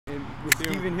with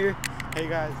Steven here. Hey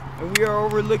guys. And we are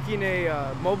overlooking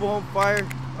a mobile home fire.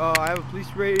 I have a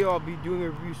police radio. I'll be doing a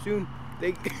review soon.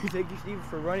 Thank you, Steven,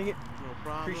 for running it. No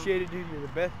problem. Appreciate it, dude. You're the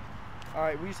best. All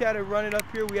right, we just had to run it up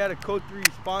here. We had a code 3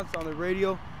 response on the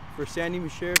radio for San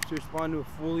Dimas Sheriff to respond to a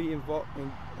fully engulfed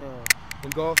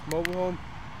mobile home.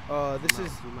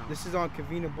 This is on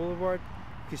Covina Boulevard.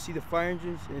 You can see the fire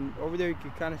engines, and over there you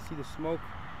can kind of see the smoke.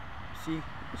 See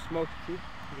the smoke too?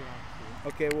 Yeah.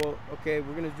 Okay, well,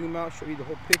 we're gonna zoom out, show you the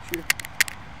whole picture.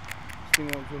 This thing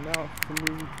won't zoom out for some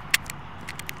reason.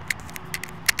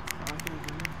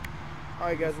 All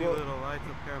right, guys. You see little lights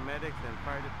of paramedics and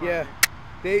fire department. Yeah,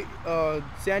 they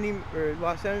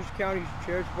Los Angeles County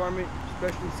Sheriff's Department,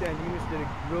 especially San Dimas, did a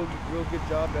real good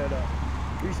job at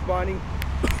responding.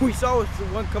 We saw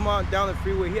one come on down the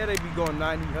freeway. He had to be going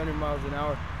 90, 100 miles an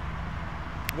hour.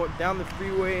 Down the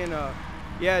freeway, and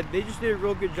yeah, they just did a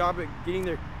real good job at getting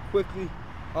there quickly.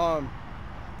 What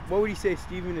would you say,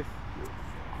 Steven, if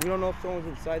we don't know if someone's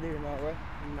inside there or not, right?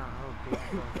 No, I don't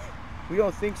think so. We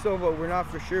don't think so, but we're not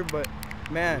for sure. But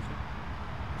man,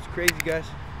 it's crazy, guys.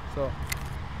 So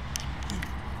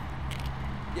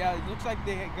yeah, it looks like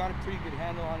they got a pretty good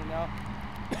handle on it now.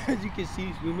 As you can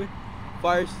see, zoom in.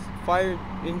 Fire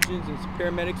engines and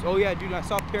paramedics. Oh yeah, dude, I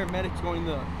saw paramedics going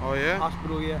to the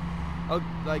hospital. Yeah,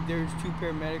 like there's 2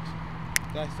 paramedics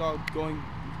that I saw going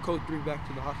code 3 back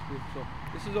to the hospital. So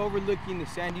this is overlooking the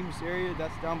San Dimas area.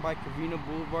 That's down by Covina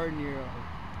Boulevard near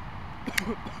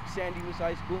San Dimas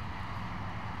High School.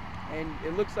 And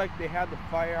it looks like they have the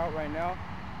fire out right now,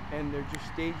 and they're just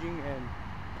staging and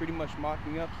pretty much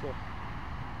mocking up. So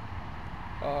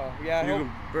yeah, you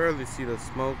can barely see the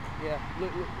smoke. Yeah,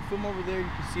 look, film over there. You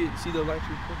can see the lights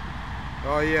reflecting.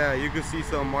 Oh yeah, you can see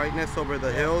some whiteness over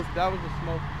the hills. That was the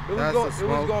smoke. It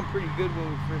was going pretty good when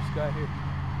we first got here.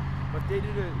 But they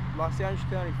did a Los Angeles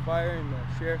County Fire, and the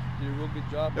sheriff did a real good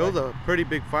job. It was a pretty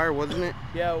big fire, wasn't it?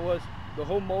 Yeah, it was. The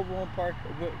whole mobile home park.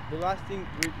 The last thing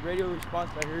radio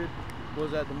response I heard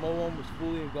was that the mobile home was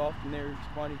fully engulfed, and they were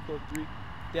responding code 3.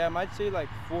 Damn, I'd say like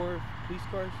 4 police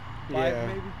cars, 5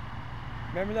 maybe.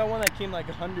 Remember that one that came like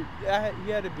 100?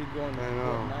 He had to be going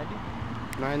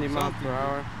like 90 miles per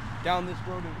hour. Down this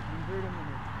road, and we heard him,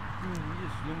 and he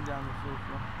just zoomed down this road.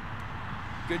 So.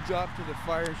 Good job to the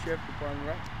fire and sheriff department,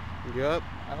 right? Yep.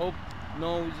 I hope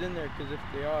no one was in there, because if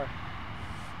they are,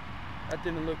 that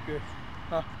didn't look good.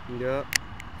 Huh? Yep.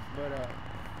 But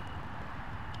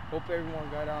hope everyone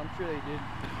got out. I'm sure they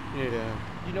did. Yeah.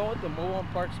 You know what the mobile home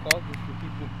park's called, just for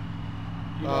people?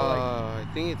 You know, I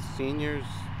think it's Seniors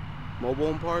Mobile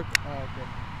Home Park. Oh, okay.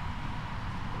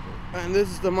 And this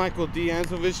is the Michael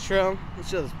Diaz trail. It's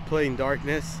just plain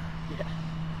darkness. Yeah.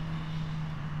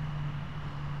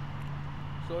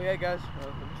 So yeah, guys.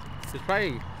 There's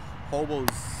probably hobos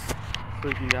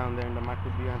sleeping down there in the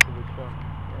Michael Diaz trail.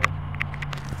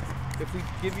 If we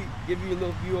give you a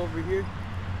little view over here,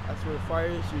 that's where the fire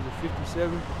is. Here's a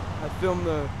 57. I filmed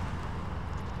the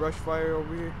brush fire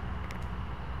over here.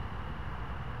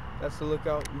 That's the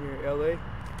lookout near LA.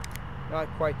 Not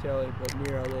quite to LA, but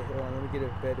near LA. Hold on, let me get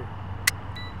it better.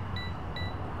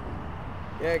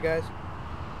 Yeah, guys.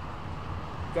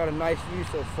 Got a nice view.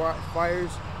 So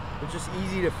fires, it's just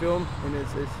easy to film, and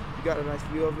you got a nice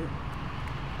view of it.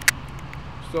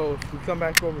 So if we come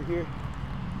back over here,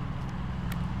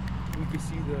 you can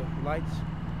see the lights.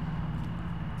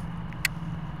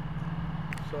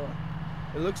 So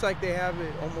it looks like they have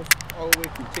it almost all the way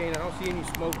contained. I don't see any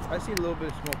smoke. I see a little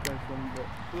bit of smoke coming from it,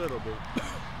 but a little bit.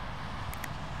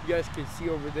 You guys can see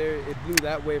over there, it blew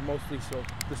that way mostly, so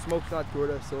the smoke's not toward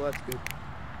us, so that's good.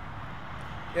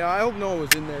 Yeah, I hope no one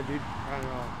was in there, dude. I don't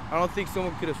know. I don't think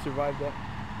someone could have survived that.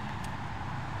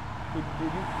 Did you?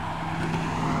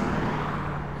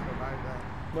 Survived that.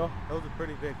 No? It was a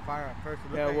pretty big fire at first.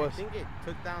 Yeah, it was. I think it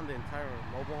took down the entire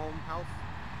mobile home house.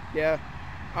 Yeah.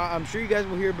 I'm sure you guys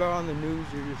will hear about it on the news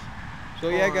or just. So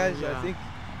yeah, guys, yeah. I think,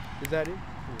 is that it?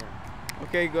 Yeah.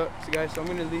 Okay, guys, so I'm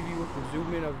gonna leave you with the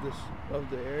zoom in of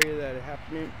the area that it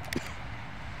happened in.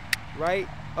 Right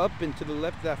up and to the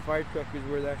left of that fire truck is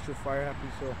where the actual fire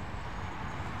happened. So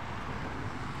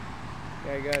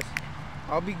yeah, guys,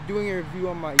 I'll be doing a review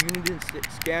on my Uniden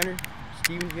scanner.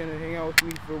 Steven's gonna hang out with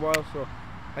me for a while, so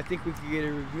I think we could get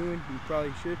a review in. We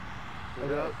probably should.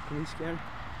 Police scanner.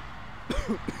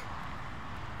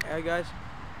 Yeah, guys,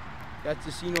 that's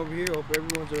the scene over here. Hope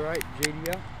everyone's alright. JD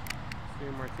out.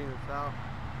 Martinez out.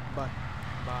 Bye.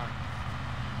 Bye.